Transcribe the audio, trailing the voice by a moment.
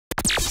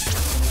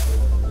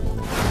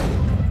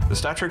The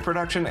Star Trek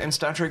production and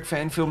Star Trek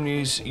fan film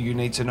news you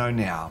need to know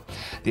now.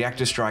 The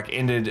actor strike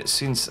ended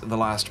since the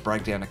last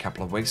breakdown a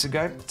couple of weeks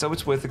ago, so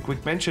it's worth a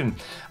quick mention.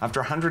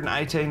 After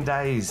 118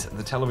 days,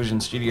 the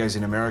television studios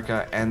in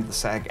America and the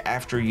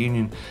SAG-AFTRA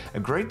union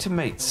agreed to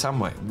meet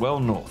somewhere well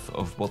north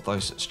of what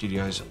those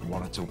studios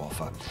wanted to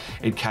offer.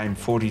 It came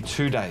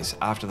 42 days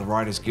after the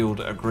Writers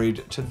Guild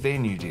agreed to their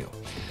new deal.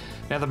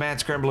 Now the mad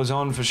scramble is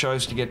on for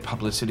shows to get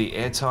publicity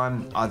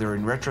airtime, either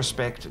in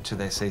retrospect to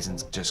their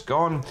seasons just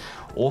gone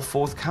or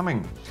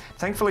forthcoming.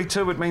 Thankfully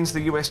too, it means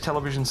the US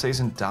television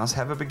season does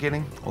have a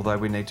beginning, although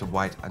we need to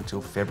wait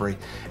until February,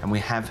 and we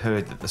have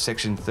heard that the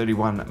Section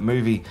 31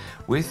 movie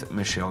with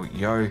Michelle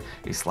Yeoh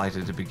is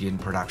slated to begin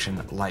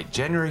production late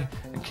January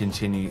and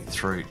continue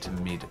through to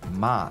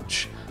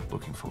mid-March.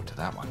 Looking forward to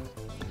that one.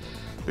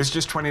 There's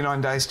just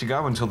 29 days to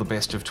go until the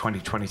Best of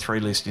 2023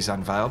 list is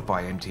unveiled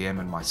by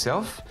MTM and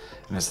myself,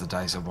 and as the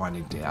days are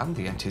winding down,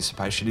 the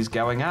anticipation is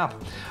going up.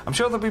 I'm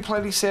sure there'll be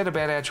plenty said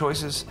about our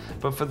choices,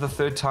 but for the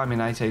third time in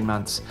 18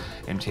 months,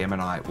 MTM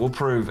and I will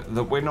prove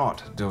that we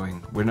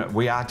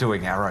are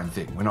doing our own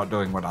thing. We're not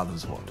doing what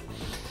others want.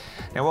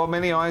 Now, while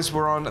many eyes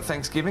were on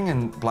Thanksgiving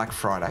and Black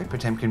Friday,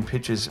 Potemkin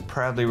Pictures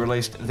proudly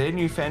released their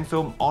new fan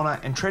film,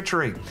 Honour and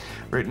Treachery.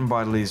 Written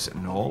by Liz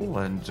Knoll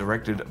and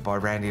directed by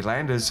Randy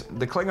Landers,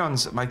 the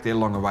Klingons make their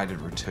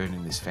long-awaited return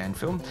in this fan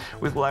film,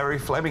 with Larry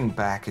Fleming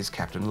back as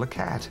Captain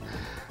Lacat.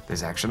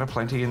 There's action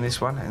aplenty in this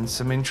one and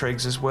some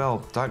intrigues as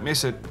well. Don't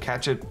miss it.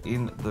 Catch it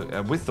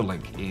with the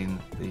link in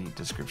the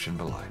description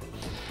below.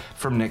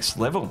 From Next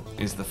Level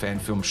is the fan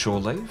film Shore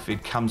Leave.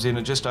 It comes in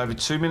at just over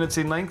 2 minutes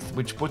in length,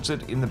 which puts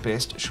it in the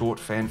Best Short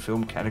Fan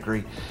Film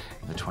category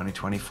in the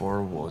 2024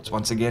 awards.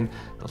 Once again,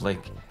 the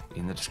link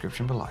in the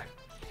description below.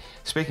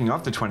 Speaking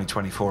of the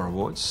 2024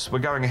 awards, we're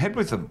going ahead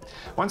with them.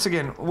 Once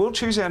again, we'll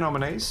choose our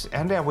nominees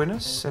and our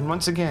winners, and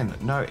once again,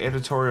 no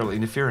editorial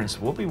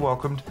interference will be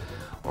welcomed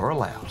or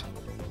allowed.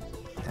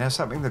 Now,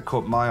 something that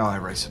caught my eye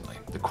recently,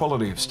 the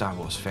quality of Star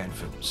Wars fan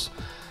films.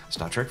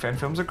 Star Trek fan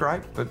films are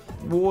great, but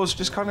Wars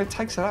just kind of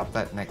takes it up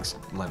that next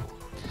level.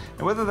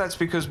 And whether that's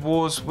because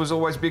Wars was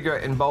always bigger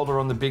and bolder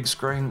on the big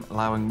screen,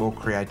 allowing more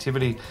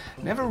creativity,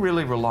 never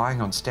really relying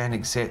on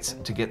standing sets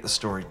to get the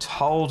story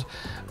told,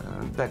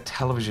 that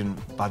television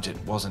budget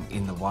wasn't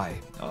in the way.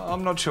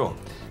 I'm not sure,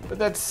 but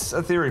that's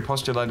a theory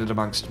postulated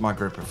amongst my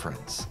group of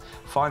friends.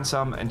 Find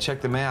some and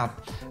check them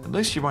out. At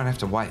least you won't have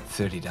to wait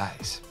 30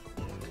 days.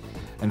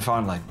 And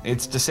finally,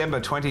 it's December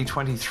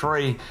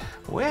 2023.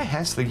 Where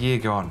has the year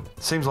gone?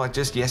 Seems like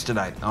just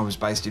yesterday I was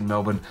based in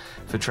Melbourne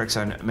for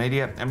Trekzone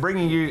Media and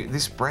bringing you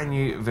this brand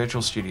new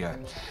virtual studio.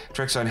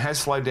 Trekzone has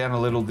slowed down a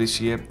little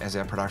this year as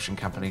our production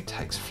company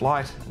takes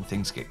flight and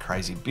things get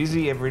crazy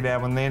busy every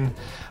now and then,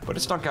 but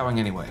it's not going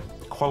anywhere.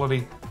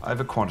 Quality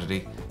over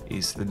quantity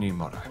is the new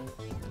motto.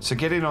 So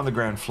get in on the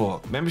ground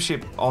floor.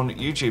 Membership on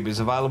YouTube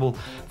is available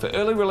for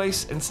early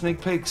release and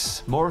sneak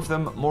peeks. More of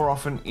them more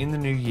often in the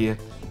new year,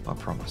 I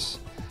promise.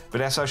 But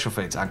our social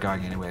feeds aren't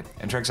going anywhere,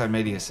 and Trekzone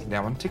Media is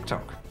now on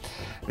TikTok.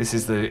 This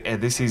is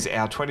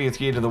our 20th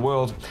year to the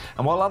world,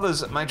 and while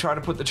others may try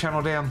to put the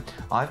channel down,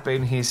 I've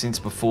been here since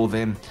before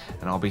them,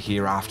 and I'll be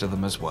here after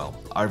them as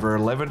well. Over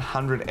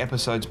 1,100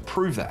 episodes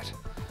prove that.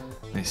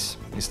 This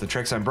is the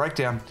Trekzone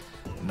Breakdown.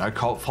 No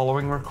cult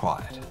following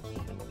required.